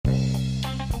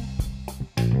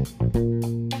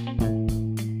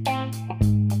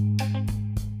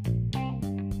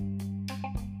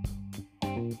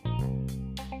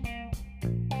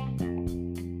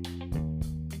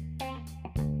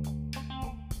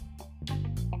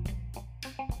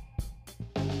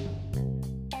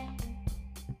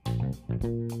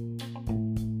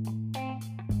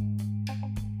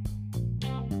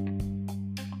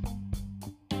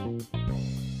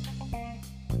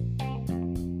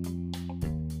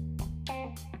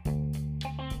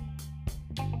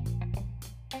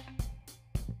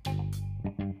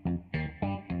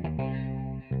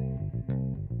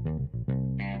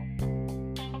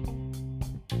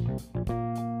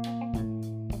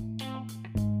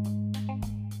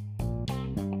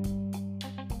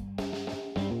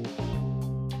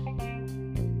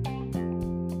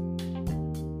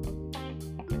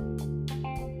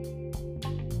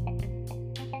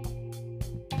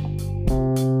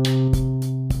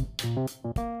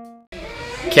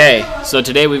Okay, so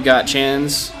today we've got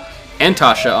Chance and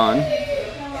Tausha on.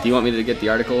 Do you want me to get the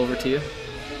article over to you?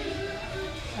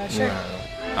 Sure.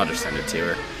 I'll just send it to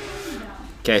her.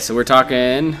 Okay, so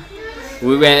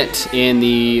we went in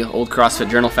the old CrossFit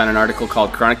Journal, found an article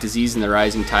called Chronic Disease and the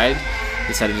Rising Tide.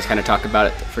 Decided to just kind of talk about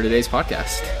it for today's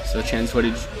podcast. So Chance,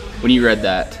 when you read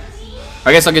that,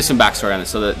 I guess I'll give some backstory on this.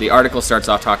 So the article starts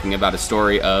off talking about a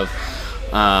story of,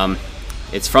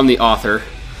 it's from the author,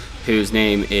 whose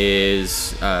name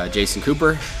is Jason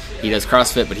Cooper. He does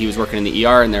CrossFit, but he was working in the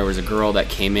ER, and there was a girl that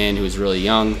came in who was really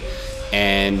young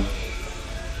and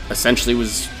essentially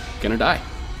was going to die.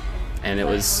 And it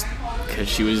was because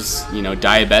she was,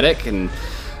 diabetic, and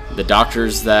the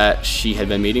doctors that she had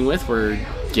been meeting with were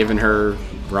giving her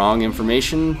wrong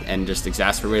information and just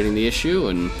exacerbating the issue.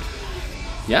 And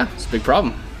yeah, it's a big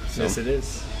problem. So, yes, it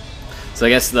is. So I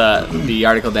guess the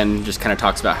article then just kind of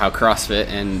talks about how CrossFit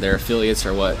and their affiliates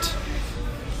are what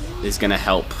is going to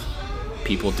help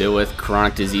people deal with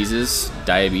chronic diseases,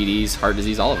 diabetes, heart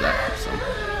disease, all of that. So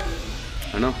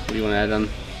I don't know. What do you want to add on?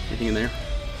 Anything in there?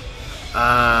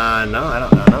 No, I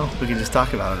don't know. We can just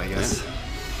talk about it, I guess.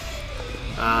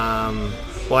 Yeah.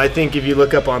 Well, I think if you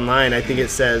look up online, I think it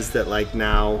says that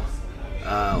now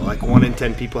 1 in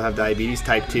 10 people have diabetes,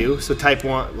 type 2. So type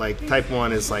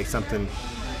 1 is like something.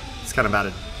 It's kind of out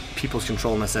of people's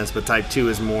control in a sense, but type 2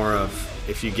 is more of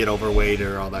if you get overweight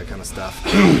or all that kind of stuff.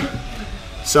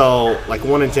 So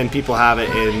 1 in 10 people have it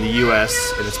in the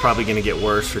U.S., and it's probably going to get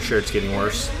worse. For sure it's getting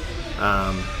worse.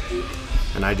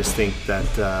 And I just think that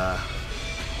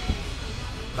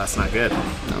that's not good.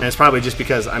 No. And it's probably just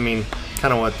because, kind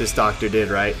of what this doctor did,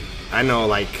 right? I know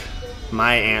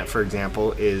my aunt, for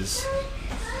example, is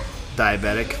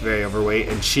diabetic, very overweight,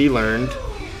 and she learned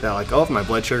that if my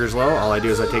blood sugar's low, all I do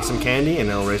is I take some candy and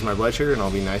it'll raise my blood sugar and I'll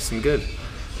be nice and good,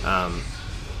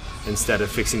 instead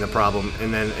of fixing the problem.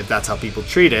 And then if that's how people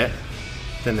treat it,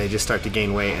 then they just start to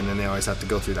gain weight, and then they always have to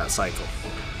go through that cycle.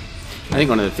 I think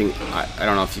one of the things, I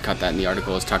don't know if you caught that in the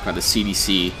article, is talking about the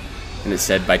CDC, and it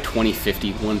said by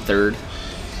 2050, 1/3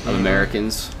 of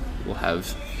Americans will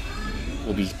have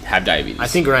diabetes. I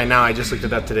think right now, I just looked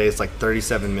it up today, it's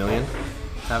 37 million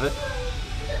have it,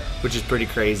 which is pretty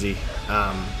crazy.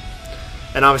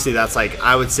 And obviously that's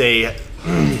I would say,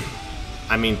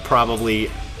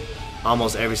 probably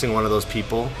almost every single one of those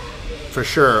people, for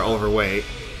sure overweight,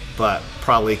 but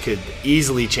probably could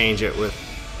easily change it with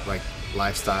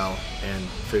lifestyle and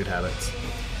food habits.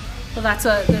 Well, that's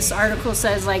what this article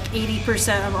says.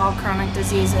 80% of all chronic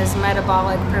disease is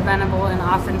metabolic, preventable, and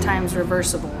oftentimes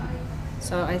reversible.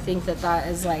 So I think that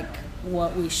is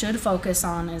what we should focus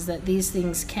on, is that these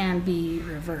things can be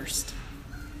reversed.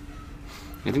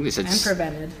 I think they said and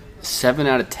prevented. 7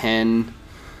 out of 10,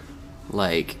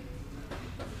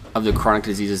 of the chronic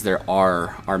diseases there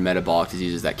are metabolic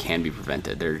diseases that can be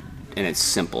prevented. And it's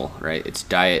simple, right? It's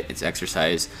diet, it's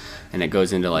exercise, and it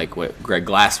goes into what Greg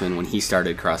Glassman, when he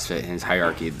started CrossFit, and his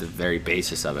hierarchy, the very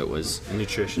basis of it was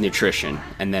nutrition,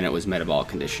 and then it was metabolic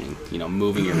conditioning.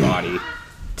 Moving your body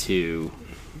to,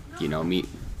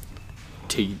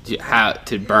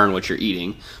 to burn what you're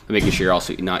eating, but making sure you're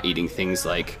also not eating things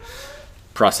like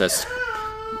processed,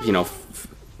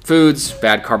 foods,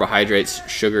 bad carbohydrates,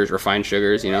 sugars, refined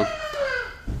sugars, and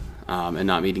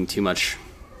not eating too much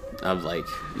of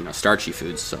starchy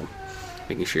foods. So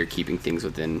making sure you're keeping things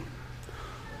within,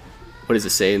 what does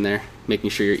it say in there? Making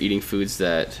sure you're eating foods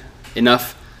that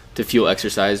enough to fuel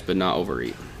exercise but not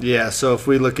overeat. Yeah, so if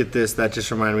we look at this, that just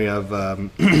reminded me of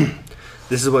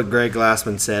this is what Greg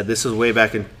Glassman said. This was way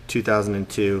back in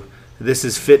 2002. This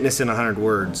is Fitness in 100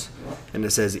 Words. And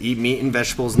it says, eat meat and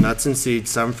vegetables, nuts and seeds,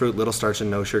 some fruit, little starch,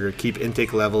 and no sugar. Keep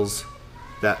intake levels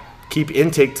that keep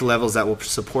intake to levels that will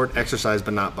support exercise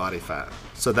but not body fat.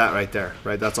 So that right there,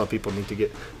 right? That's all people need to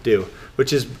do.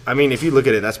 Which is, I mean, if you look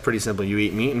at it, that's pretty simple. You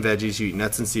eat meat and veggies, you eat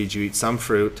nuts and seeds, you eat some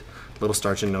fruit, little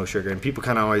starch and no sugar. And people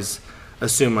kind of always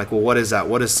assume like, well, what is that?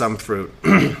 What is some fruit?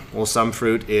 Well, some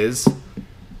fruit is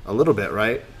a little bit,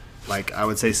 right? Like I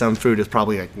would say some fruit is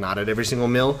probably like not at every single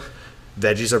meal.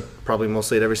 Veggies are probably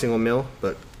mostly at every single meal,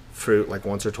 but fruit like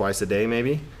once or twice a day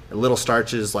maybe. A little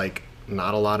starch is like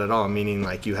not a lot at all, meaning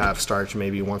like you have starch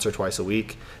maybe once or twice a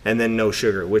week, and then no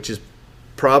sugar, which is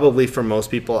probably for most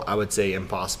people, I would say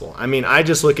impossible. I mean, I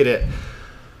just look at it,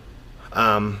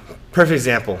 perfect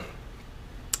example.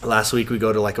 Last week we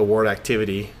go to like a ward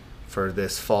activity for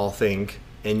this fall thing,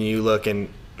 and you look and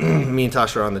me and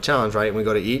Tausha are on the challenge, right? And we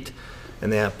go to eat,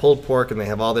 and they have pulled pork and they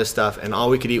have all this stuff, and all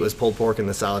we could eat was pulled pork and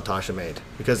the salad Tausha made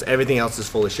because everything else is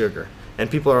full of sugar. And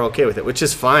people are okay with it, which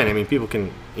is fine. I mean, people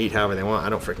can eat however they want. I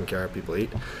don't freaking care how people eat.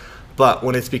 But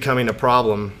when it's becoming a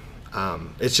problem,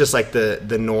 it's just like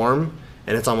the norm.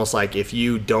 And it's almost like if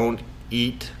you don't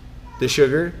eat the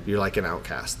sugar, you're like an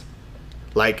outcast.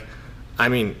 Like, I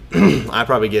mean, I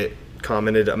probably get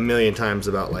commented a million times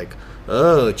about like,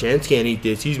 oh, Chance can't eat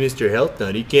this. He's Mr. Health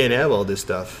Nut. He can't have all this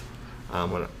stuff.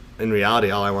 When in reality,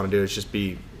 all I want to do is just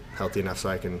be healthy enough so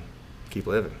I can keep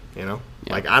living, you know?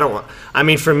 Yeah. Like, I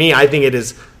mean, for me, I think it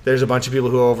is, there's a bunch of people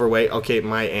who are overweight. Okay,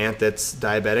 my aunt that's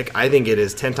diabetic, I think it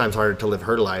is 10 times harder to live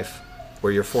her life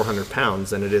where you're 400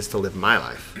 pounds than it is to live my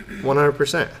life,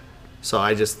 100%. So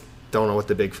I just don't know what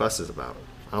the big fuss is about.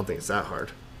 I don't think it's that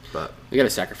hard, but you got to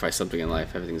sacrifice something in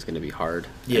life. Everything's going to be hard.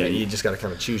 Yeah, you just got to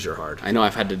kind of choose your hard. I know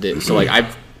I've had to do so. Like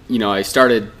I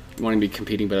started wanting to be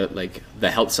competing, but like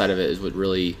the health side of it is what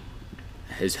really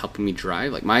is helping me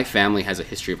drive. Like my family has a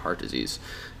history of heart disease.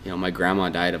 You know, my grandma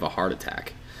died of a heart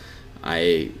attack.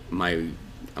 That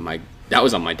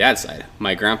was on my dad's side.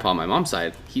 My grandpa on my mom's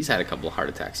side, he's had a couple of heart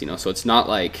attacks, you know. So it's not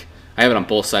like I have it on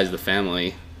both sides of the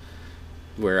family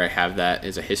where I have that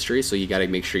as a history. So you got to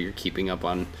make sure you're keeping up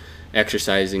on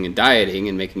exercising and dieting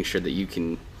and making sure that you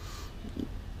can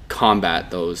combat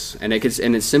those. And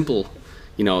it's simple.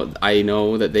 You know, I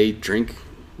know that they drink.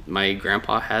 My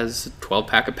grandpa has a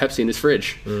 12-pack of Pepsi in his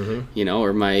fridge. Mm-hmm. You know,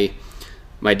 or my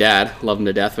dad, love him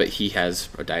to death, but he has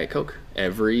a Diet Coke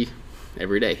every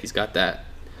day. He's got that.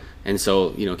 And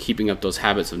so, you know, keeping up those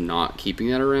habits of not keeping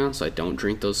that around so I don't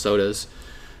drink those sodas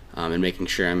and making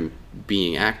sure I'm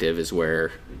being active is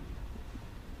where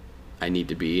I need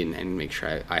to be and make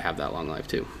sure I have that long life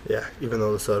too. Yeah, even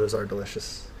though the sodas are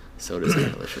delicious. Sodas are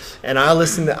delicious. And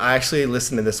I actually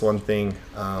listened to this one thing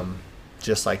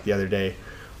just like the other day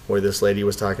where this lady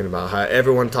was talking about how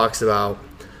everyone talks about,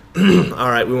 all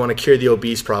right, we want to cure the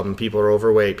obese problem. People are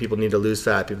overweight. People need to lose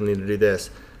fat. People need to do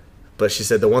this. But she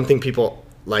said the one thing people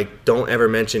like don't ever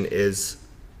mention is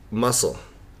muscle.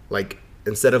 Like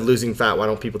instead of losing fat, why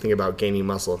don't people think about gaining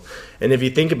muscle? And if you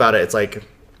think about it, it's like,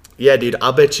 yeah, dude,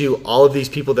 I'll bet you all of these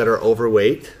people that are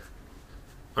overweight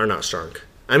are not strong.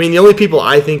 I mean, the only people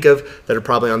I think of that are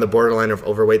probably on the borderline of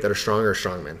overweight that are strong are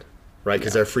strongmen, right?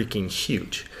 Because they're freaking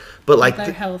huge. But like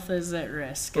their health is at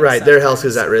risk. Right, their health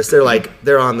is at risk.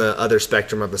 They're on the other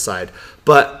spectrum of the side.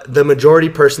 But the majority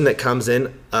person that comes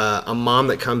in, a mom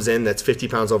that comes in that's 50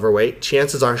 pounds overweight,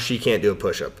 chances are she can't do a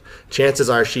push-up. Chances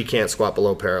are she can't squat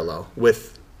below parallel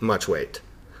with much weight.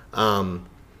 And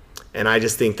I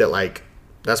just think that like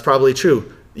that's probably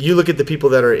true. You look at the people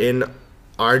that are in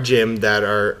our gym that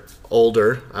are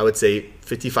older, I would say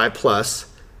 55 plus,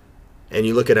 and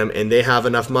you look at them and they have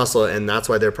enough muscle, and that's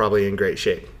why they're probably in great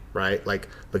shape. Right? Like,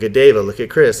 look at David, look at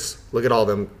Chris, look at all of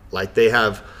them. Like, they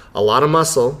have a lot of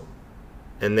muscle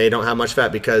and they don't have much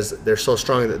fat because they're so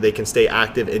strong that they can stay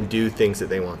active and do things that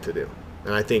they want to do.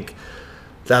 And I think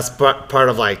that's part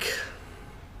of, like,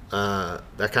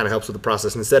 that kind of helps with the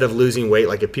process. Instead of losing weight,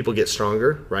 like, if people get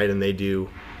stronger, right, and they do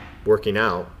working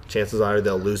out, chances are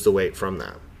they'll lose the weight from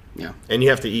that. Yeah. And you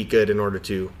have to eat good in order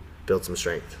to build some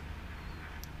strength.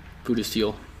 Food is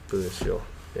fuel. Food is fuel,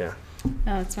 yeah.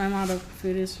 That's my motto.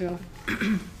 Food is fuel.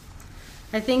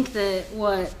 I think that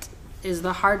what is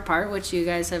the hard part, which you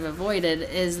guys have avoided,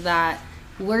 is that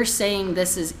we're saying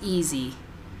this is easy,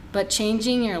 but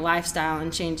changing your lifestyle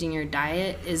and changing your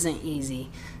diet isn't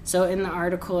easy. So in the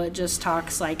article, it just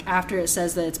talks like after it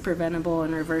says that it's preventable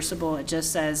and reversible, it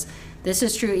just says this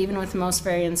is true even with most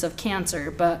variants of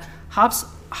cancer, but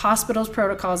hospitals,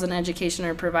 protocols, and education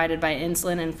are provided by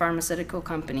insulin and pharmaceutical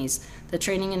companies. The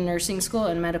training in nursing school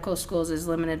and medical schools is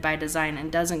limited by design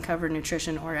and doesn't cover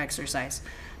nutrition or exercise.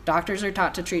 Doctors are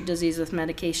taught to treat disease with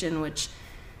medication,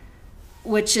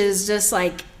 which is just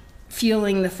like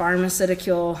fueling the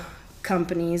pharmaceutical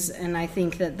companies, and I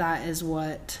think that is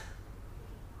what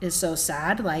is so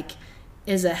sad. Like,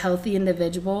 is a healthy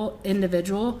individual,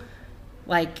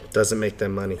 like Doesn't make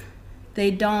them money.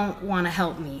 they don't want to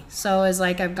help me. So it's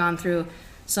like I've gone through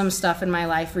some stuff in my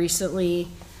life recently.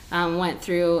 Went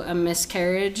through a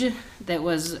miscarriage that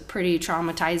was pretty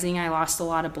traumatizing. I lost a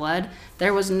lot of blood.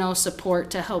 There was no support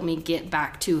to help me get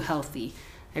back to healthy.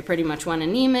 I pretty much went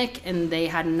anemic, and they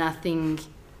had nothing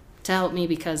to help me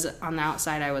because on the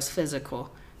outside I was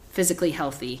physically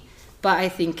healthy. But I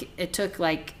think it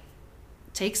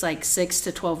takes like 6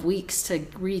 to 12 weeks to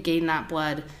regain that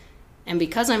blood. And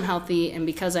because I'm healthy and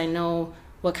because I know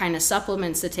what kind of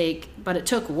supplements to take, but it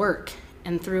took work.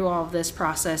 And through all of this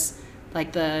process,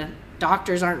 like the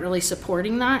doctors aren't really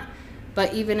supporting that.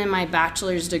 But even in my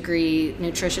bachelor's degree,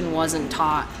 nutrition wasn't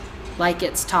taught like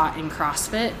it's taught in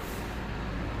CrossFit.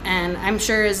 And I'm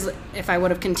sure if I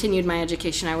would have continued my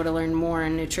education, I would have learned more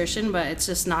in nutrition, but it's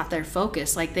just not their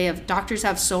focus. Like doctors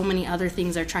have so many other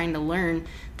things they're trying to learn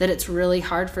that it's really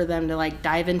hard for them to like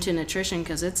dive into nutrition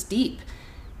because it's deep.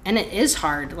 And it is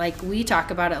hard. Like we talk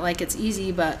about it like it's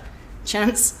easy, but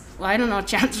Chance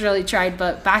really tried,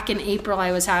 but back in April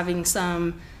I was having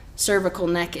some cervical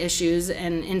neck issues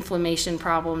and inflammation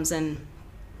problems, and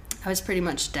I was pretty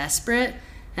much desperate,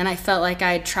 and I felt like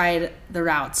I had tried the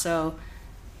route. So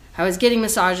I was getting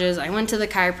massages, I went to the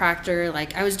chiropractor,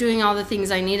 like I was doing all the things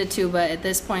I needed to, but at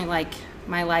this point like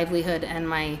my livelihood and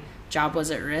my job was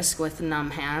at risk with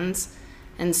numb hands.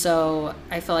 And so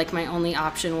I felt like my only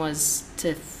option was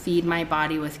to feed my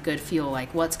body with good fuel,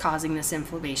 like what's causing this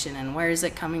inflammation and where is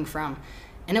it coming from?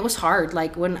 And it was hard.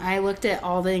 Like when I looked at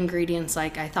all the ingredients,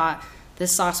 like I thought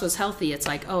this sauce was healthy. It's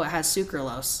like, oh, it has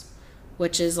sucralose,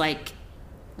 which is like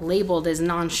labeled as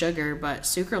non-sugar, but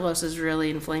sucralose is really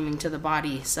inflaming to the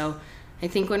body. So I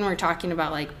think when we're talking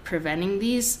about like preventing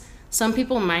these, some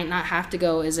people might not have to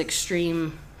go as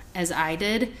extreme as I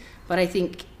did, but I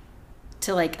think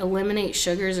to like eliminate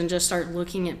sugars and just start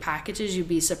looking at packages, you'd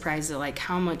be surprised at like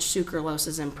how much sucralose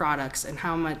is in products and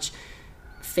how much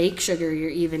fake sugar you're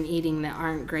even eating that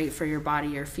aren't great for your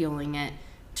body or fueling it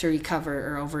to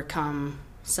recover or overcome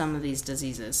some of these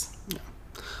diseases. Yeah.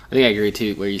 I think I agree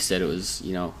too where you said it was,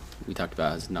 we talked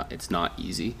about it's not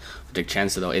easy. To take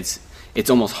chances though, it's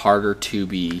almost harder to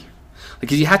be,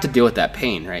 because you have to deal with that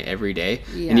pain, right, every day.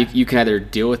 Yeah. And you can either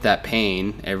deal with that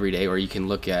pain every day, or you can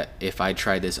look at, if I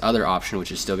try this other option,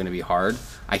 which is still going to be hard,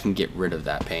 I can get rid of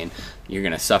that pain. You're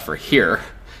going to suffer here,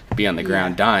 be on the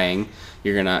ground dying.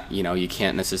 You're going to, you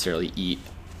can't necessarily eat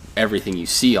everything you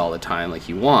see all the time like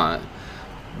you want,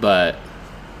 but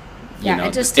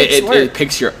it just takes work. It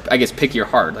picks pick your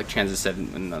hard, like Chance has said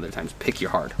in other times, pick your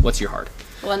hard. What's your hard?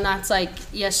 Well, and that's like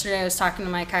yesterday I was talking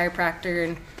to my chiropractor,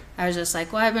 and I was just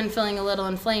like, well, I've been feeling a little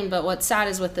inflamed, but what's sad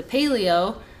is with the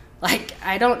paleo, like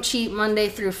I don't cheat Monday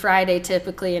through Friday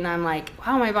typically, and I'm like,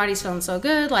 wow, my body's feeling so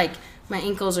good, like my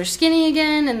ankles are skinny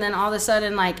again, and then all of a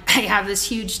sudden like I have this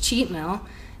huge cheat meal,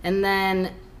 and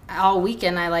then all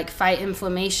weekend I like fight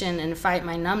inflammation and fight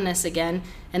my numbness again,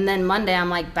 and then Monday I'm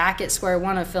like back at square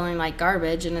one of feeling like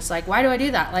garbage, and it's like, why do I do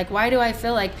that? Like, why do I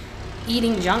feel like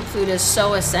eating junk food is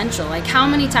so essential? Like, how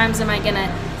many times am I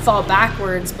gonna fall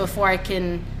backwards before I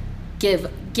can give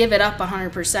it up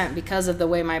 100% because of the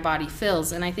way my body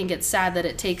feels? And I think it's sad that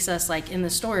it takes us, like in the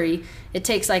story, it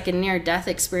takes like a near-death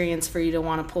experience for you to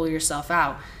want to pull yourself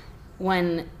out,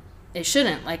 when it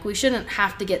shouldn't. Like, we shouldn't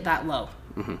have to get that low.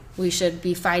 Mm-hmm. We should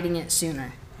be fighting it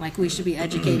sooner. Like, we should be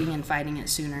educating and fighting it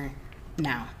sooner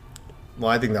now. Well,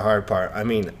 I think the hard part, I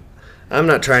mean, I'm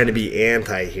not trying to be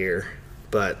anti here,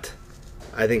 but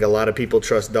I think a lot of people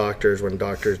trust doctors when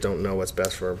doctors don't know what's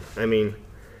best for them. I mean,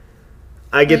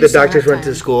 I get that doctors went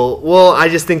to school. Well, I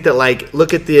just think that like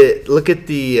look at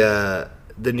the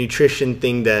nutrition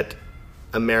thing that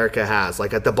America has.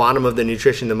 Like at the bottom of the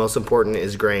nutrition, the most important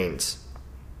is grains,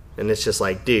 and it's just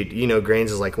like, dude, grains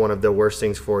is like one of the worst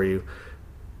things for you,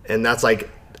 and that's like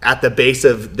at the base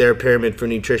of their pyramid for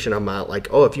nutrition. I'm out like,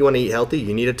 oh, if you want to eat healthy,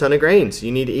 you need a ton of grains.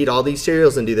 You need to eat all these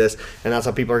cereals and do this, and that's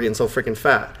how people are getting so freaking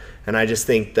fat. And I just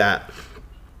think that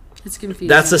it's confusing.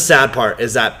 That's the sad part.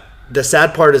 Is that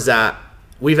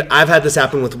I've had this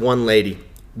happen with one lady.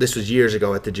 This was years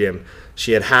ago at the gym.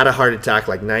 She had a heart attack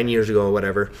like 9 years ago or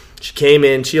whatever. She came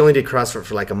in. She only did CrossFit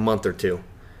for like a month or two.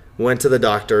 Went to the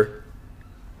doctor.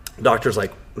 Doctor's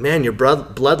like, man, your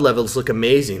blood levels look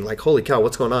amazing. Like, holy cow,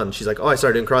 what's going on? She's like, oh, I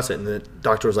started doing CrossFit. And the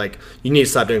doctor was like, you need to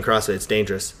stop doing CrossFit. It's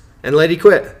dangerous. And the lady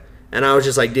quit. And I was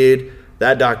just like, dude,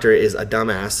 that doctor is a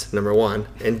dumbass, number one.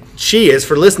 And she is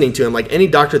for listening to him. Like, any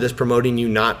doctor that's promoting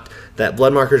you that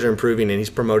blood markers are improving and he's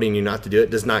promoting you not to do it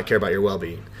does not care about your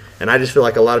well-being. And I just feel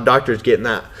like a lot of doctors get in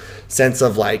that sense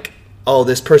of like, oh,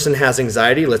 this person has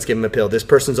anxiety, let's give them a pill. This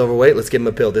person's overweight, let's give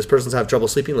them a pill. This person's have trouble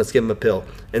sleeping, let's give them a pill.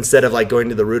 Instead of like going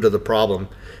to the root of the problem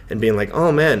and being like,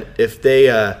 oh man, if they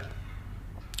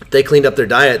cleaned up their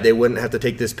diet, they wouldn't have to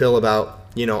take this pill about,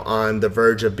 on the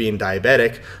verge of being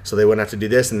diabetic, so they wouldn't have to do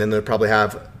this, and then they'd probably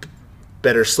have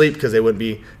better sleep because they wouldn't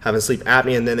be having sleep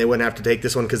apnea, and then they wouldn't have to take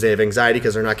this one because they have anxiety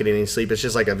because they're not getting any sleep. It's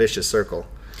just like a vicious circle.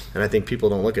 And I think people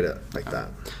don't look at it like that.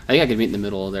 I think I could meet in the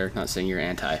middle there. Not saying you're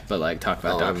anti, but like talk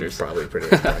about doctors. I'm probably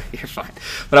pretty anti. You're fine.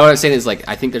 But what I'm saying is like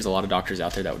I think there's a lot of doctors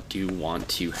out there that do want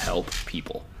to help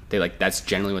people. They that's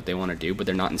generally what they want to do, but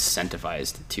they're not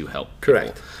incentivized to help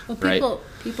people. Correct. Well,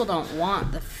 people don't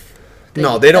want the. They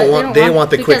don't want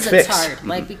the quick fix. It's hard.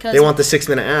 Like because they want the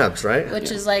 6-minute abs, right?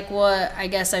 Which is like what I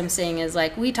guess I'm saying is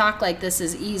like we talk like this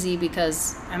is easy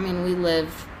because we live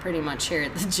pretty much here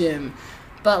at the gym,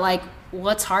 but like.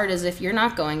 What's hard is if you're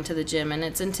not going to the gym and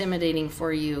it's intimidating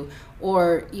for you,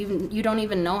 or you don't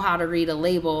even know how to read a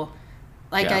label.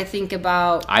 Like I think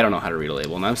about... I don't know how to read a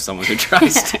label, and I'm someone who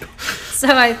tries to. So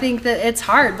I think that it's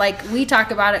hard. Like, we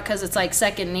talk about it because it's, like,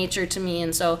 second nature to me.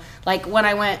 And so, like, when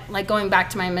I went, like, going back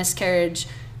to my miscarriage,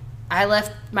 I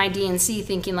left my DNC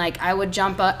thinking, like, I would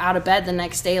jump out of bed the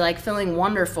next day, like, feeling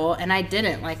wonderful. And I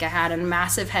didn't. Like, I had a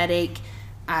massive headache.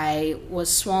 I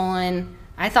was swollen.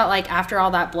 I thought, like, after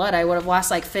all that blood, I would have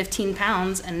lost, like, 15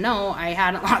 pounds. And no, I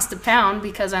hadn't lost a pound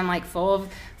because I'm, like, full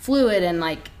of fluid. And,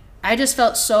 like, I just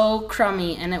felt so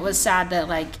crummy. And it was sad that,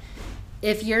 like,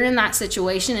 if you're in that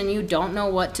situation and you don't know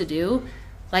what to do,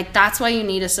 like, that's why you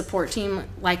need a support team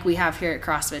like we have here at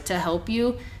CrossFit to help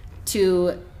you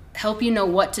know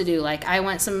what to do. Like, I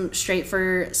went straight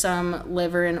for some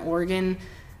liver and organ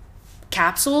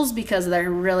capsules because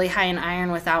they're really high in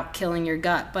iron without killing your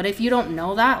gut. But if you don't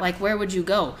know that, like, where would you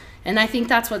go? And I think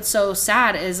that's what's so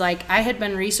sad is, like, I had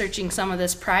been researching some of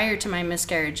this prior to my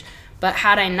miscarriage, but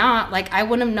had I not, like, I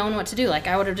wouldn't have known what to do. Like,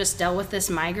 I would have just dealt with this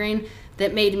migraine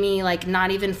that made me, like,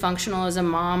 not even functional as a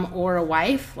mom or a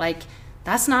wife. Like,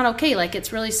 that's not okay. Like,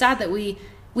 it's really sad that we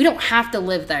don't have to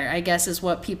live there, I guess, is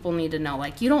what people need to know.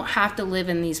 Like, you don't have to live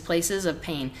in these places of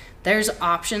pain. There's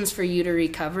options for you to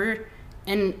recover.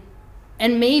 And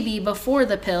maybe before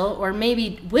the pill or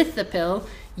maybe with the pill,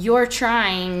 you're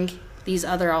trying these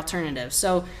other alternatives.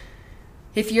 So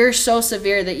if you're so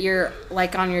severe that you're,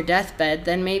 like, on your deathbed,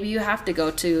 then maybe you have to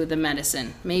go to the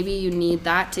medicine. Maybe you need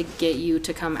that to get you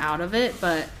to come out of it,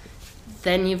 but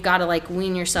then you've got to, like,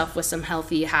 wean yourself with some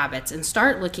healthy habits and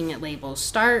start looking at labels.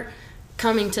 Start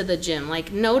coming to the gym.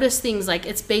 Like, notice things. Like,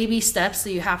 it's baby steps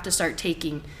that you have to start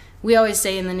taking. We always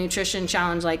say in the nutrition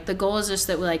challenge, like, the goal is just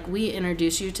that we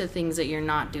introduce you to things that you're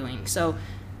not doing. So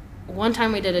one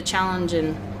time we did a challenge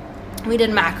and we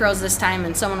did macros this time,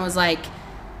 and someone was like,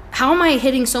 how am I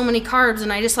hitting so many carbs?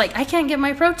 And I just, like, I can't get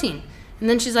my protein. And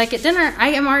then she's like, at dinner, I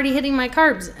am already hitting my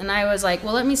carbs. And I was like,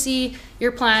 well, let me see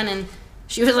your plan. And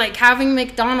she was like having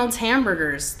McDonald's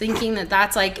hamburgers, thinking that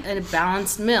that's like a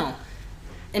balanced meal.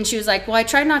 And she was like, well, I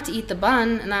tried not to eat the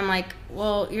bun. And I'm like,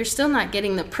 well, you're still not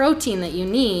getting the protein that you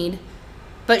need.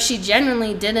 But she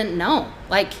genuinely didn't know.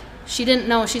 Like, she didn't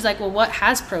know. She's like, well, what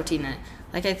has protein in it?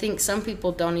 Like, I think some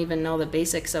people don't even know the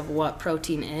basics of what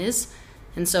protein is.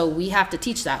 And so we have to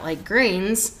teach that. Like,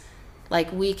 grains,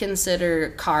 like, we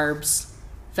consider carbs,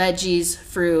 veggies,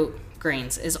 fruit,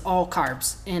 grains is all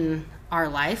carbs in our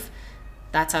life.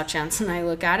 That's how Chance and I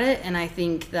look at it. And I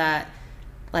think that,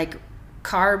 like,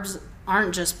 carbs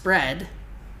aren't just bread.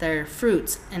 They're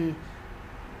fruits and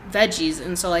veggies.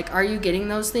 And so, like, are you getting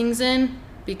those things in?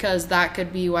 Because that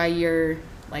could be why you're,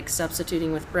 like,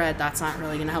 substituting with bread. That's not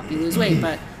really going to help you lose weight.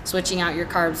 But switching out your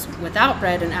carbs without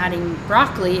bread and adding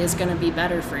broccoli is going to be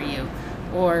better for you.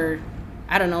 Or,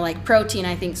 I don't know, like, protein.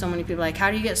 I think so many people are like,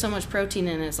 how do you get so much protein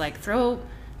in? It's like, throw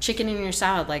chicken in your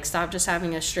salad. Like, stop just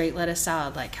having a straight lettuce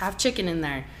salad. Like, have chicken in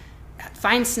there.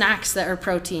 Find snacks that are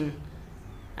protein.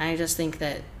 I just think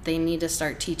that they need to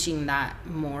start teaching that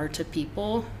more to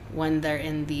people when they're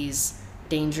in these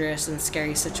dangerous and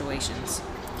scary situations.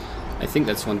 I think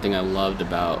that's one thing I loved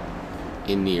about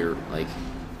in the, like,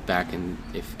 back in,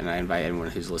 and I invite anyone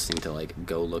who's listening to, like,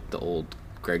 go look the old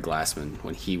Greg Glassman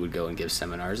when he would go and give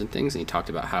seminars and things, and he talked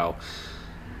about how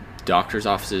doctor's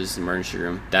offices, emergency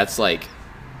room, that's like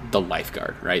the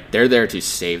lifeguard, right? They're there to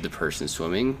save the person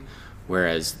swimming,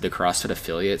 whereas the CrossFit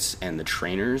affiliates and the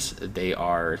trainers, they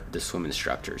are the swim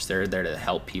instructors. They're there to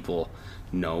help people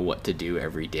know what to do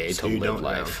every day to live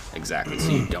life. Drown. Exactly,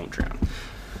 so you don't drown.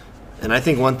 And I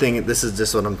think one thing, this is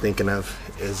just what I'm thinking of,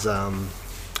 is,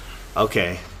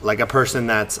 okay, like a person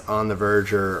that's on the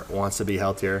verge or wants to be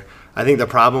healthier, I think the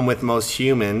problem with most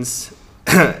humans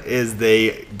is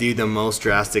they do the most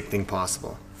drastic thing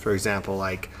possible. For example,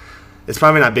 like, it's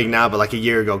probably not big now, but like a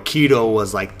year ago, keto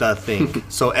was like the thing.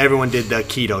 So everyone did the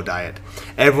keto diet.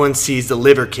 Everyone sees the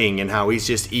Liver King and how he's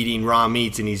just eating raw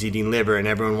meats and he's eating liver, and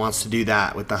everyone wants to do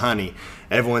that with the honey.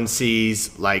 Everyone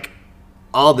sees like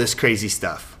all this crazy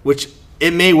stuff, which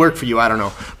it may work for you, I don't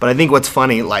know. But I think what's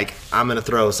funny, like I'm going to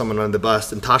throw someone under the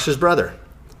bus, and Tausha's brother.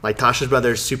 Like Tausha's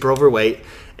brother is super overweight,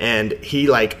 and he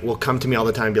like will come to me all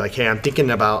the time and be like, hey, I think I'm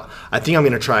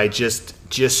going to try just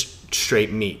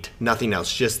straight meat, nothing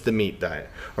else, just the meat diet.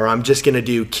 Or I'm just going to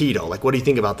do keto. Like, what do you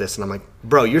think about this? And I'm like,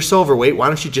 bro, you're so overweight. Why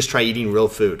don't you just try eating real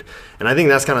food? And I think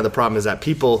that's kind of the problem, is that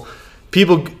people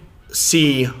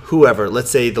see whoever, let's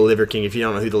say the Liver King, if you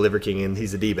don't know who the Liver King is,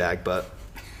 he's a D-bag,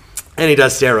 and he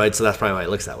does steroids, so that's probably why it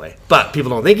looks that way. But people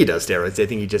don't think he does steroids. They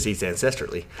think he just eats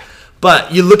ancestrally.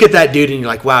 But you look at that dude and you're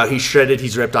like, wow, he's shredded,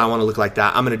 he's ripped, I want to look like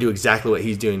that. I'm going to do exactly what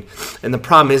he's doing. And the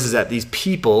problem is that these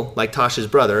people, like Tausha's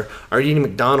brother, are eating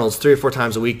McDonald's 3 or 4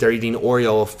 times a week. They're eating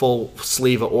Oreo, a full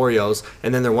sleeve of Oreos,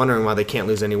 and then they're wondering why they can't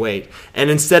lose any weight.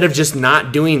 And instead of just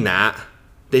not doing that,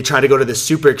 they try to go to the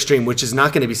super extreme, which is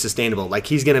not going to be sustainable. Like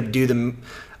he's going to do the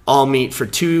all meat for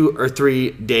 2 or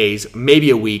 3 days,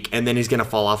 maybe a week, and then he's going to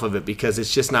fall off of it because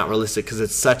it's just not realistic, because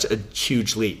it's such a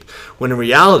huge leap. When in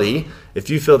reality,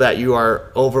 if you feel that you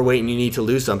are overweight and you need to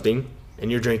lose something and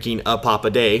you're drinking a pop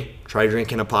a day, try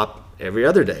drinking a pop every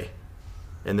other day,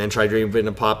 and then try drinking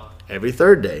a pop every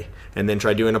 3rd day, and then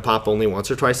try doing a pop only once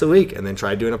or twice a week, and then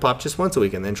try doing a pop just once a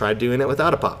week, and then try doing it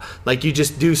without a pop. Like you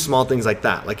just do small things like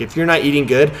that. Like if you're not eating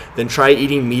good, then try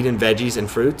eating meat and veggies and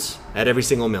fruits at every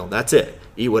single meal. That's it.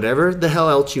 Eat whatever the hell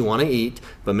else you want to eat,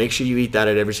 but make sure you eat that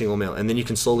at every single meal, and then you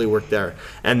can slowly work there.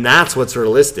 And that's what's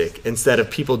realistic, instead of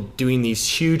people doing these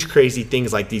huge crazy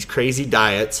things like these crazy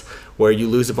diets where you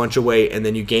lose a bunch of weight and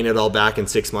then you gain it all back in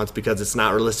 6 months, because it's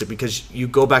not realistic, because you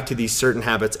go back to these certain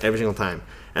habits every single time.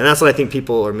 And that's what I think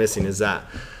people are missing, is that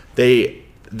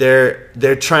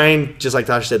they're trying, just like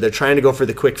Tausha said, they're trying to go for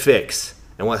the quick fix.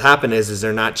 And what happened is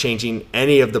they're not changing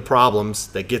any of the problems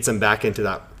that gets them back into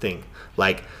that thing.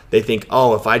 Like they think,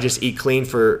 oh, if I just eat clean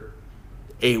for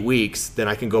 8 weeks, then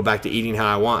I can go back to eating how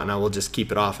I want and I will just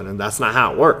keep it off. And that's not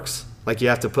how it works. Like you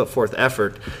have to put forth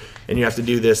effort, and you have to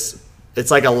do this.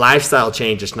 It's like a lifestyle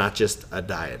change. It's not just a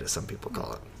diet, as some people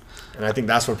call it. And I think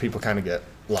that's where people kind of get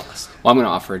lost. Well, I'm going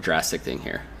to offer a drastic thing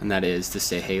here, and that is to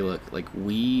say, hey, look, like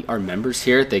our members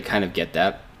here, they kind of get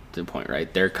that to the point,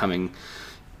 right? They're coming,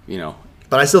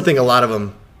 But I still think a lot of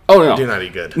them do not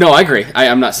eat good. No, I agree.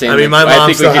 I'm not saying. I mean, my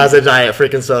mom still has a diet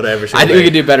freaking soda every single day. I think we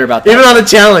could do better about that. Even on the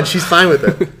challenge, she's fine with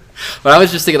it. But I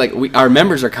was just thinking, like, our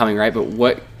members are coming, right? But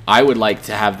what I would like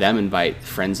to have them invite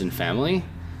friends and family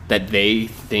that they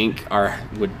think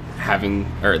would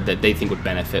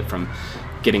benefit from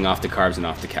getting off the carbs and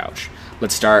off the couch.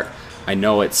 Let's start. I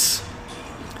know it's,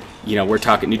 we're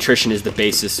talking nutrition is the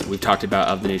basis we've talked about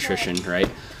of the nutrition, right?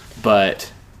 But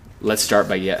let's start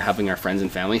by having our friends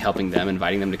and family, helping them,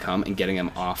 inviting them to come and getting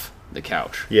them off the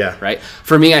couch. Yeah. Right?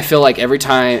 For me, I feel like every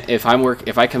time if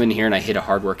I come in here and I hit a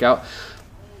hard workout,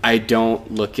 I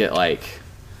don't look at like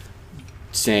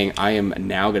saying I am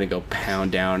now going to go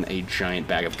pound down a giant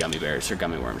bag of gummy bears or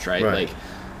gummy worms, right? Like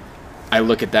I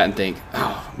look at that and think,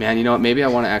 oh man, you know what? Maybe I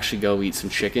want to actually go eat some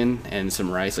chicken and some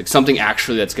rice, like something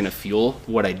actually that's going to fuel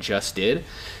what I just did.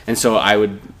 And so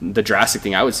the drastic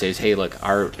thing I would say is, hey, look,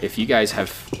 if you guys have,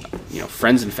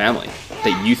 friends and family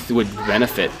that you would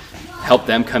benefit, help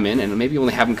them come in, and maybe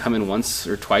only have them come in once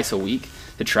or twice a week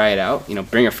to try it out.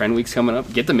 Bring a friend week's coming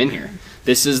up, get them in here.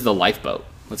 This is the lifeboat.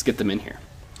 Let's get them in here.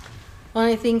 Well,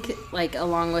 I think like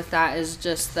along with that is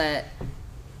just that,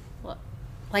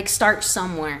 like start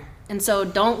somewhere. And so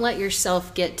don't let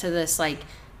yourself get to this like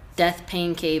death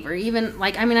pain cave, or even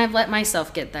like, I've let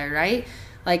myself get there, right?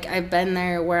 Like I've been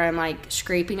there where I'm like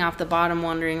scraping off the bottom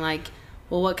wondering like,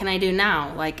 well, what can I do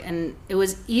now? Like, and it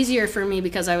was easier for me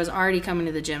because I was already coming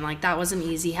to the gym. Like that was an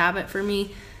easy habit for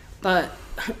me. But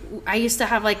I used to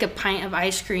have like a pint of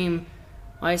ice cream.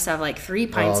 Well, I used to have like 3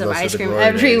 pints of ice cream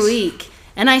every week.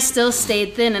 And I still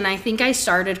stayed thin. And I think I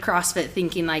started CrossFit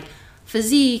thinking like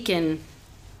physique and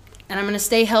I'm going to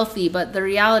stay healthy. But the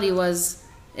reality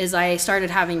is I started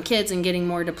having kids and getting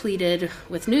more depleted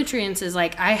with nutrients, is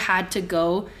like I had to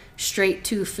go straight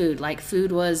to food. Like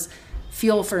food was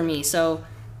fuel for me. So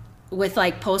with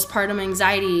like postpartum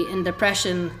anxiety and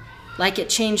depression, like it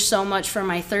changed so much for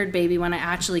my 3rd baby when I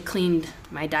actually cleaned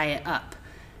my diet up.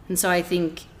 And so I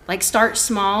think like start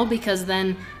small, because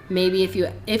then maybe if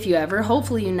you ever,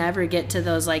 hopefully you never get to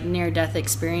those like near death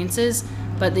experiences,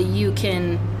 but that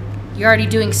you're already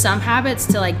doing some habits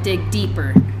to like dig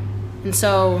deeper. And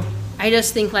so I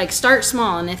just think like start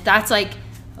small, and if that's like,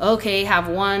 okay, have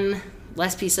one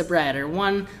less piece of bread or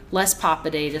one less pop a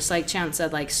day, just like Chance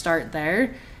said, like start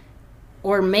there,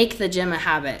 or make the gym a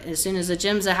habit. As soon as the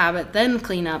gym's a habit, then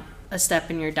clean up a step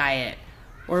in your diet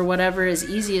or whatever is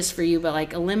easiest for you, but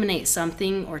like eliminate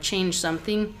something or change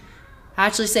something. I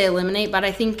actually say eliminate, but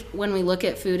I think when we look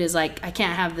at food as like, I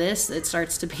can't have this, it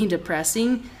starts to be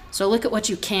depressing. So look at what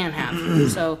you can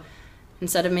have. So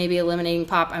instead of maybe eliminating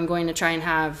pop, I'm going to try and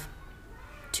have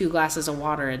 2 glasses of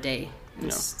water a day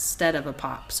instead of a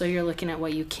pop. So you're looking at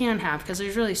what you can have, because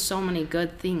there's really so many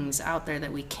good things out there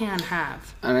that we can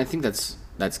have. And I think that's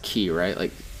key, right?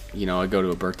 Like, you know, I go to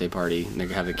a birthday party and they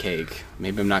have a cake.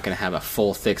 Maybe I'm not going to have a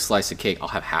full, thick slice of cake. I'll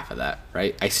have half of that,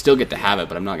 right? I still get to have it,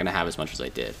 but I'm not going to have as much as I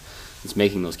did. It's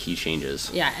making those key changes.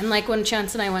 Yeah, and like when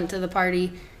Chance and I went to the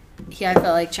party, I felt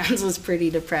like Chance was pretty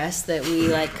depressed that we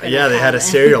like couldn't they had a have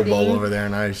cereal anything. bowl over there,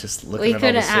 and I was just looking We at all the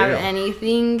couldn't have cereal.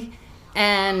 anything,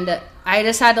 and I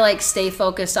just had to like stay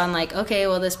focused on like, okay,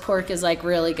 well this pork is like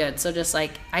really good, so just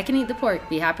like I can eat the pork,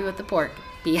 be happy with the pork,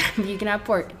 be happy you can have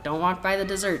pork, don't walk by the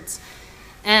desserts.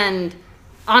 And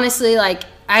honestly, like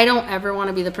I don't ever want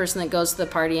to be the person that goes to the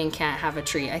party and can't have a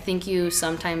treat. I think you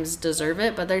sometimes deserve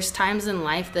it, but there's times in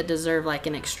life that deserve like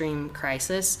an extreme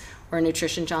crisis or a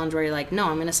nutrition challenge where you're like, no,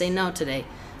 I'm going to say no today.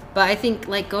 But I think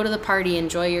like go to the party,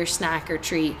 enjoy your snack or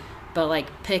treat, but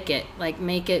like pick it, like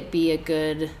make it be a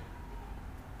good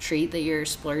treat that you're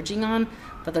splurging on,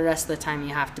 but the rest of the time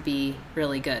you have to be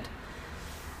really good.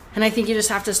 And I think you just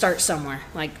have to start somewhere.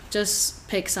 Like just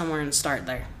pick somewhere and start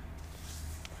there.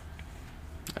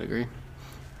 I agree.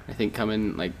 I think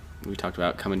coming, like we talked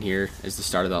about, coming here is the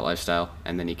start of that lifestyle,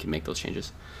 and then you can make those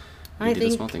changes. I do the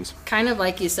think small things. kind of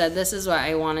like you said, this is what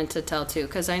I wanted to tell too,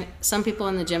 because some people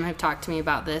in the gym have talked to me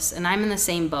about this, and I'm in the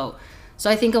same boat. So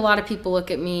I think a lot of people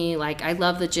look at me like I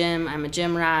love the gym, I'm a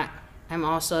gym rat, I'm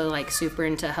also like super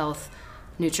into health,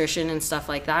 nutrition and stuff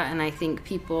like that, and I think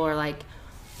people are like,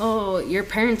 oh, your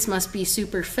parents must be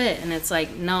super fit, and it's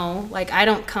like, no, like I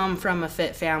don't come from a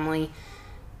fit family,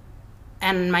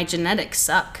 and my genetics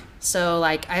suck. So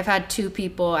like I've had 2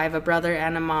 people, I have a brother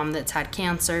and a mom that's had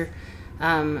cancer.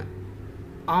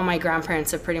 All my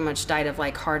grandparents have pretty much died of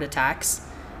like heart attacks.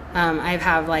 I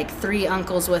have like 3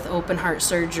 uncles with open heart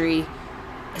surgery.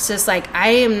 It's just like I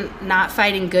am not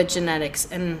fighting good genetics.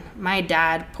 And my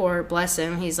dad, poor bless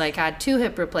him, he's like had 2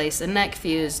 hip replaced, a neck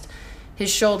fused, his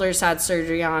shoulders had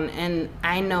surgery on, and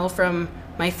I know from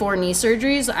my 4 knee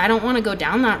surgeries, I don't want to go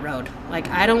down that road. Like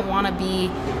I don't want to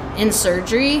be in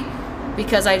surgery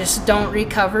because I just don't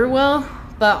recover well.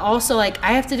 But also like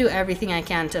I have to do everything I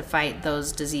can to fight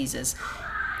those diseases.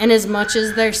 And as much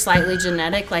as they're slightly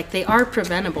genetic, like they are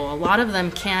preventable. A lot of them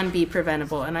can be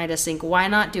preventable. And I just think, why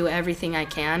not do everything I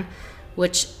can,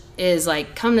 which is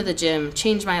like come to the gym,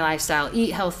 change my lifestyle,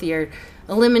 eat healthier.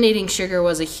 Eliminating sugar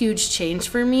was a huge change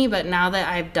for me, but now that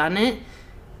I've done it,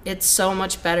 it's so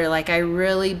much better. Like I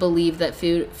really believe that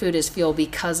food is fuel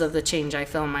because of the change I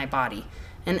feel in my body.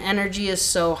 And energy is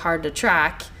so hard to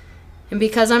track. And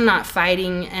because I'm not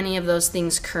fighting any of those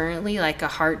things currently, like a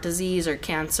heart disease or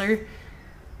cancer,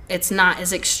 it's not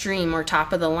as extreme or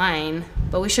top of the line,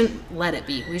 but we shouldn't let it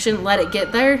be. We shouldn't let it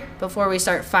get there before we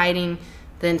start fighting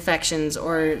the infections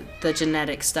or the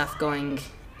genetic stuff going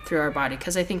through our body.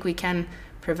 Because I think we can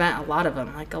prevent a lot of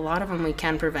them. Like a lot of them we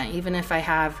can prevent. Even if I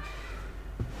have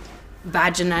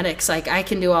bad genetics, like I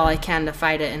can do all I can to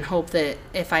fight it and hope that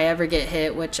if I ever get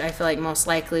hit, which I feel like most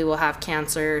likely will have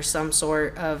cancer or some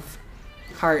sort of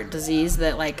heart disease,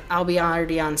 that like I'll be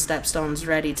already on stepstones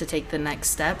ready to take the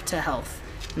next step to health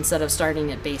instead of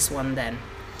starting at base 1 then.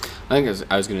 I think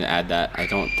I was going to add that I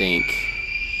don't think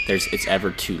it's ever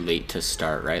too late to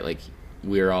start, right? Like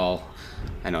we're all,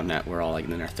 I know not, we're all like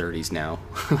in our 30s now.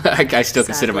 I still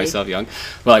consider myself young,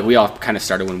 but like we all kind of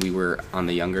started when we were on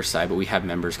the younger side, but we have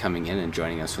members coming in and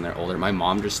joining us when they're older. My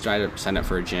mom just tried to sign up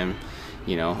for a gym,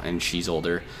 you know, and she's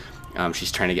older. She's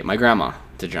trying to get my grandma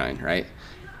to join, right?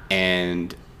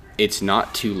 And it's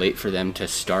not too late for them to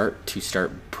start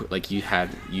like you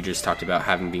just talked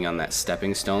about being on that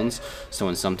stepping stones. So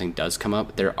when something does come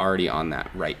up, they're already on that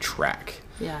right track.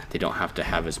 Yeah. They don't have to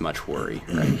have as much worry,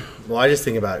 right? Well, I just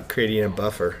think about creating a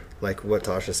buffer, like what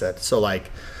Tausha said. So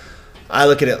like I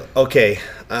look at it, okay,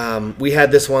 we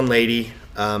had this one lady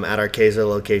at our Kaiser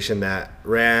location that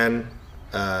ran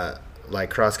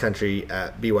like cross country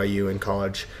at BYU in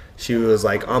college. She was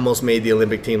like almost made the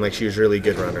Olympic team, like she was a really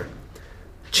good runner.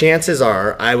 Chances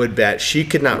are, I would bet she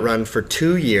could not run for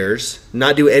 2 years,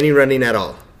 not do any running at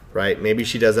all, right? Maybe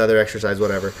she does other exercise,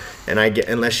 whatever. And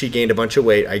unless she gained a bunch of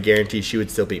weight, I guarantee she would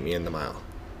still beat me in the mile.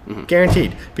 Mm-hmm.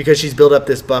 Guaranteed, because she's built up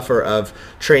this buffer of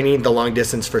training the long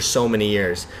distance for so many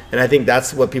years. And I think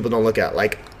that's what people don't look at.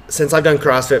 Like since I've done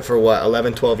CrossFit for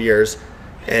 11, 12 years,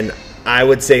 and I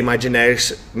would say my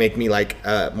genetics make me like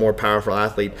a more powerful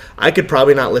athlete, I could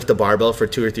probably not lift a barbell for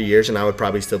 2 or 3 years and I would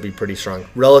probably still be pretty strong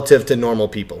relative to normal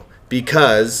people,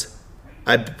 because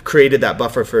I've created that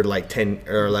buffer for like 10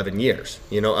 or 11 years,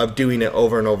 of doing it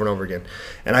over and over and over again.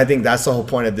 And I think that's the whole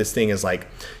point of this thing is like,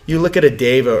 you look at a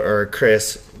Dave or a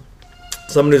Chris,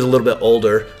 someone who's a little bit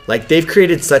older, like they've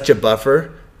created such a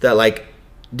buffer that like,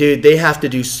 dude, they have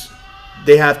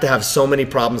to have so many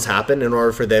problems happen in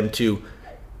order for them to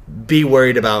be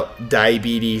worried about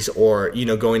diabetes or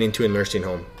going into a nursing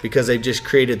home, because they've just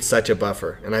created such a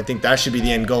buffer. And I think that should be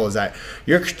the end goal, is that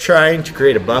you're trying to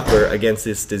create a buffer against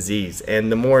this disease, and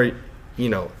the more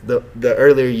the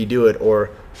earlier you do it or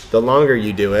the longer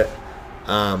you do it,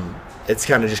 it's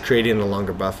kind of just creating a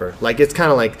longer buffer. Like it's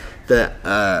kind of like the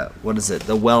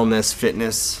the wellness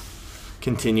fitness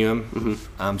continuum.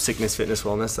 Sickness, fitness,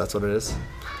 wellness, that's what it is.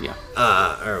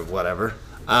 Or whatever.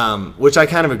 Which I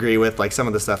kind of agree with. Like some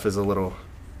of the stuff is a little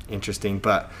interesting,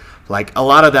 but like a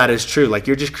lot of that is true. Like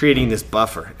you're just creating this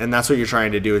buffer, and that's what you're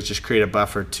trying to do, is just create a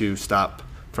buffer to stop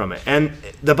from it. And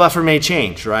the buffer may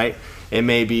change, right? It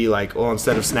may be like, well,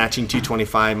 instead of snatching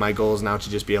 225, my goal is now to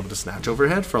just be able to snatch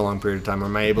overhead for a long period of time, or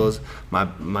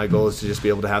my goal is to just be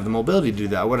able to have the mobility to do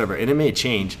that, or whatever. And it may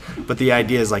change, but the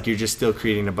idea is like you're just still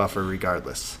creating a buffer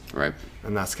regardless. Right.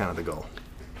 And that's kind of the goal.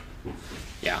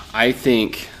 Yeah, I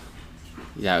think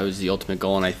it was the ultimate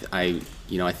goal, and I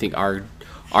think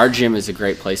our gym is a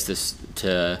great place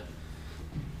to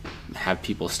have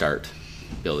people start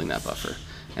building that buffer,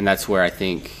 and that's where I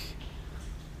think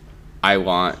I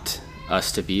want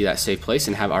us to be, that safe place,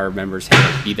 and have our members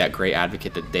be that great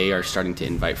advocate that they are starting to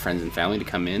invite friends and family to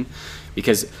come in,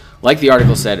 because like the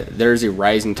article said, there's a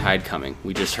rising tide coming.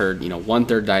 We just heard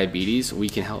 1/3 diabetes. We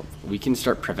can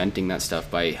start preventing that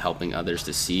stuff by helping others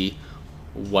to see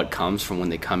what comes from when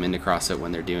they come into CrossFit,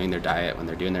 when they're doing their diet, when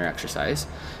they're doing their exercise.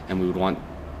 And we would want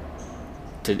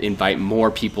to invite more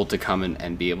people to come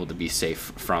and be able to be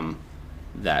safe from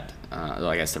that,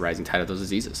 I guess, the rising tide of those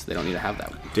diseases. They don't need to have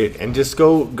that. Dude, and just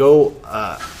go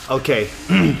okay.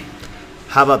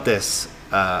 How about this?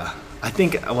 I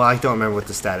think, well, I don't remember what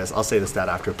the stat is. I'll say the stat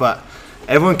after. But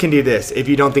everyone can do this if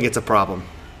you don't think it's a problem.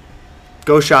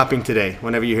 Go shopping today,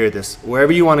 whenever you hear this.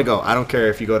 Wherever you want to go. I don't care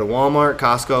if you go to Walmart,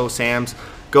 Costco, Sam's.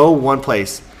 Go one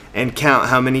place and count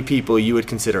how many people you would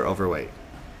consider overweight.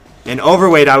 And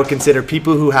overweight, I would consider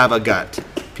people who have a gut.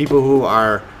 People who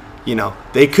are,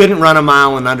 they couldn't run a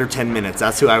mile in under 10 minutes.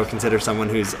 That's who I would consider someone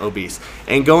who's obese.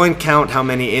 And go and count how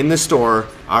many in the store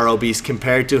are obese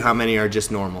compared to how many are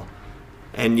just normal.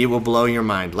 And you will blow your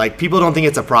mind. Like, people don't think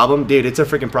it's a problem. Dude, it's a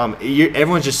freaking problem.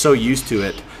 Everyone's just so used to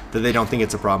it that they don't think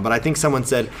it's a problem. But I think someone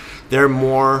said there are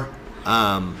more,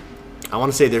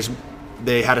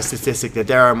 they had a statistic that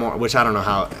there are more, which I don't know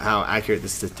how accurate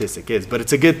this statistic is, but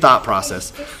it's a good thought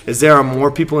process, is there are more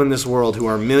people in this world who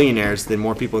are millionaires than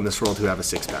more people in this world who have a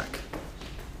six-pack.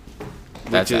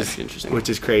 That's actually interesting. Which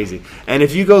is crazy. And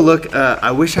if you go look,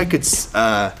 I wish I could,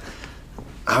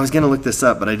 I was going to look this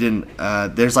up, but I didn't.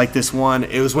 There's like this one,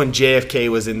 it was when JFK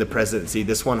was in the presidency,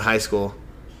 this one high school,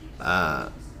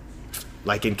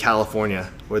 like in California,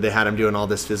 where they had him doing all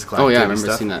this physical activity stuff. Oh yeah, I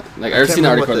remember seeing that. Like, I've seen the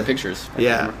article or the pictures.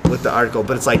 Yeah, with the article.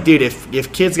 But it's like, dude,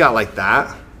 if kids got like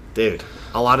that, dude,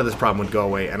 a lot of this problem would go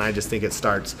away. And I just think it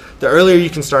starts, the earlier you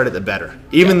can start it, the better.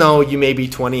 Even though you may be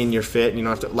 20 and you're fit, and you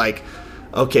don't have to, like,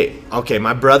 okay,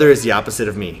 my brother is the opposite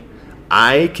of me.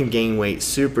 I can gain weight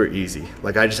super easy.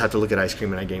 Like, I just have to look at ice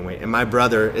cream and I gain weight. And my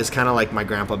brother is kind of like my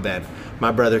grandpa Ben.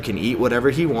 My brother can eat whatever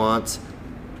he wants,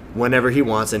 whenever he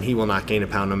wants, and he will not gain a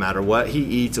pound no matter what he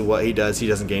eats or what he does. He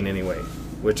doesn't gain any weight,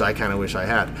 which I kind of wish I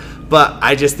had. But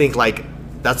I just think, like,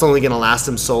 that's only going to last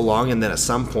him so long, and then at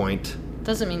some point...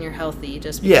 Doesn't mean you're healthy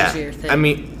just because you're thin. I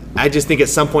mean, I just think at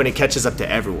some point it catches up to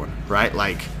everyone, right?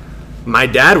 Like, my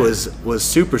dad was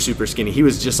super, super skinny. He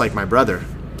was just like my brother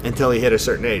until he hit a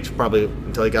certain age, probably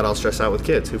until he got all stressed out with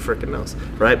kids. Who freaking knows,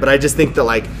 right? But I just think that,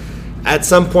 like, at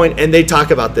some point, and they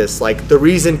talk about this, like, the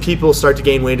reason people start to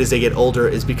gain weight as they get older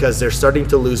is because they're starting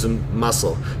to lose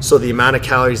muscle. So the amount of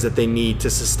calories that they need to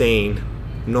sustain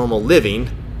normal living,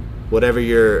 whatever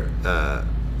your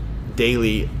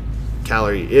daily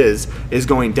calorie is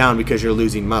going down because you're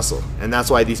losing muscle. And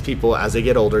that's why these people, as they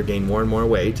get older, gain more and more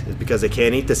weight, is because they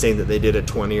can't eat the same that they did at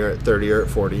 20 or at 30 or at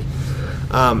 40.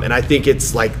 And I think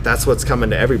it's like, that's what's coming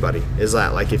to everybody, is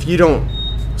that, like, if you don't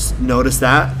notice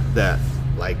that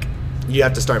like, you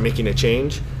have to start making a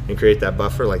change and create that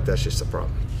buffer, like, that's just a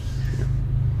problem.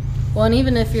 Well, and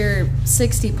even if you're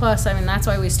 60 plus, I mean, that's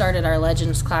why we started our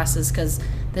Legends classes, because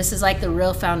this is like the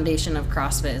real foundation of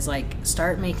CrossFit, is like,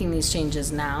 start making these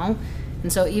changes now.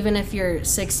 And so even if you're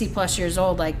 60 plus years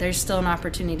old, like there's still an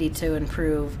opportunity to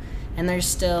improve. And there's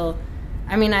still,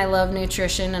 I mean, I love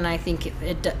nutrition and I think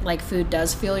it like food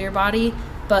does fuel your body,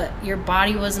 but your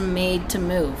body was made to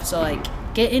move. So like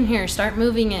get in here, start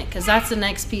moving it, because that's the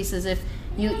next piece. Is if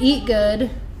you eat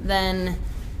good, then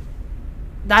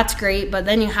that's great, but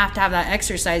then you have to have that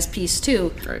exercise piece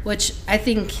too, right. Which I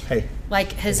think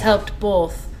like has helped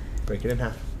both. Break it in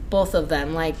half. Both of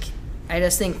them. Like I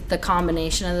just think the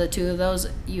combination of the two of those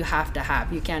you have to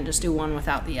have. You can't just do one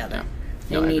without the other.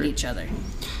 Yeah. They need each other.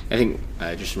 I think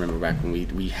I just remember back when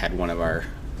we had one of our,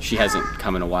 she hasn't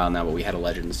come in a while now, but we had a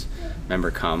Legends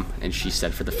member come, and she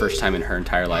said for the first time in her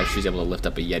entire life she was able to lift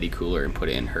up a Yeti cooler and put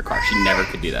it in her car. She never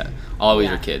could do that. Always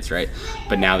her kids, right?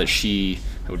 But now that she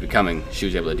would be coming, she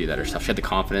was able to do that herself. She had the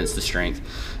confidence, the strength.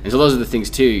 And so those are the things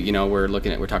too, you know, we're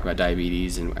talking about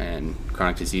diabetes and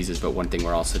chronic diseases, but one thing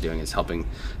we're also doing is helping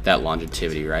that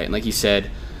longevity, right? And like you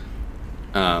said,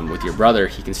 with your brother,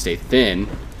 he can stay thin,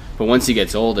 but once he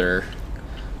gets older,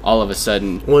 all of a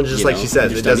sudden, well, just like she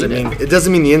said, it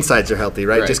doesn't mean the insides are healthy,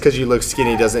 right? Just because you look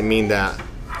skinny doesn't mean that,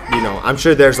 you know, I'm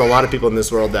sure there's a lot of people in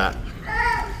this world that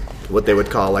what they would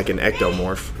call like an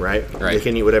ectomorph, right? They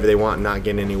can eat whatever they want and not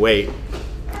gain any weight.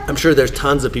 I'm sure there's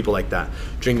tons of people like that.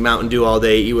 Drink Mountain Dew all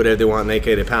day, eat whatever they want, and they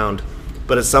gain a pound.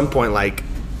 But at some point, like,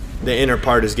 the inner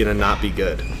part is gonna not be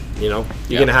good. You know,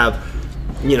 you're gonna have,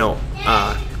 you know,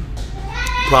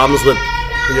 problems with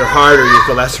your heart or your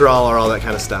cholesterol or all that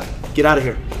kind of stuff. Get out of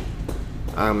here.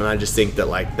 And I just think that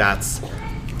like that's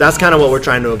kind of what we're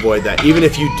trying to avoid. That even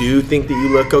if you do think that you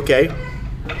look okay,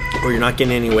 or you're not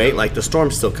getting any weight, like the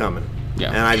storm's still coming. Yeah.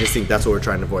 And I just think that's what we're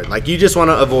trying to avoid. Like you just want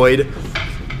to avoid.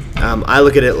 I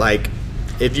look at it like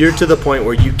if you're to the point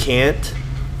where you can't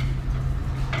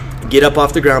get up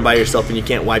off the ground by yourself and you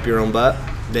can't wipe your own butt,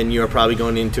 then you're probably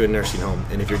going into a nursing home.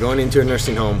 And if you're going into a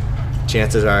nursing home,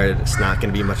 chances are it's not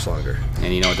going to be much longer.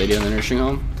 And you know what they do in the nursing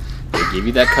home? They give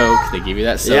you that Coke, they give you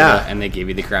that soda, and they give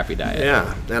you the crappy diet.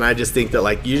 Yeah, and I just think that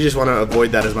like you just want to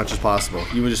avoid that as much as possible.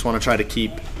 You would just want to try to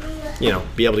keep, you know,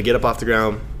 be able to get up off the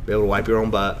ground, be able to wipe your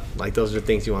own butt. Like those are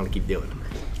things you want to keep doing.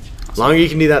 The longer you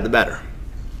can do that, the better.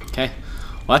 Okay.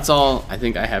 Well, that's all I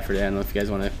think I have for today. I don't know if you guys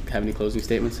want to have any closing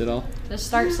statements at all. Just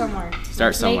start somewhere.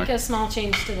 Start somewhere. Make a small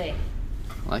change today.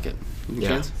 I like it. Any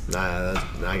chance? Nah,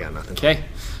 I got nothing. Okay.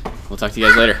 We'll talk to you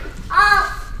guys later.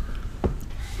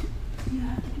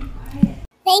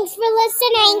 Thanks for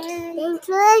listening. Thanks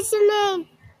for listening.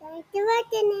 Thanks for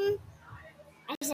listening.